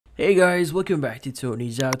Hey guys, welcome back to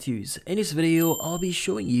Tony's How To's. In this video, I'll be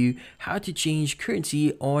showing you how to change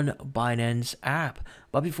currency on Binance app.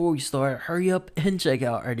 But before we start, hurry up and check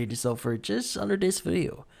out our latest offer just under this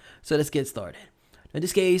video. So let's get started. In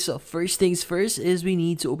this case, first things first is we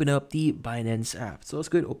need to open up the Binance app. So let's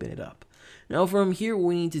go and open it up. Now from here, what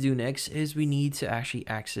we need to do next is we need to actually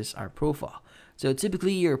access our profile. So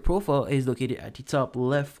typically your profile is located at the top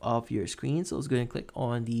left of your screen. So let's go and click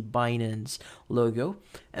on the Binance logo.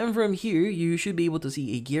 And from here, you should be able to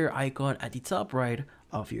see a gear icon at the top right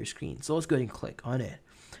of your screen. So let's go and click on it.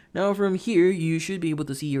 Now from here, you should be able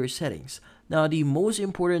to see your settings. Now the most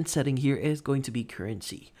important setting here is going to be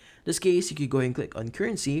currency. In this case, you could go and click on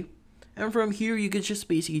currency. And from here, you can just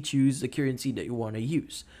basically choose the currency that you want to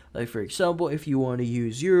use. Like for example, if you want to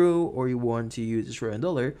use euro or you want to use Australian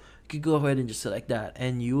dollar, you could go ahead and just select that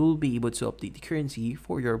and you'll be able to update the currency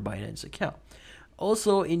for your Binance account.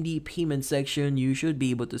 Also, in the payment section, you should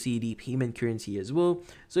be able to see the payment currency as well.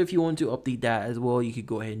 So if you want to update that as well, you could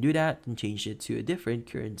go ahead and do that and change it to a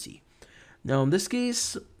different currency. Now in this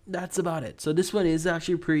case, that's about it. So this one is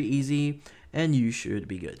actually pretty easy and you should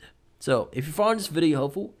be good. So if you found this video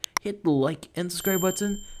helpful, hit the like and subscribe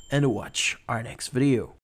button and watch our next video.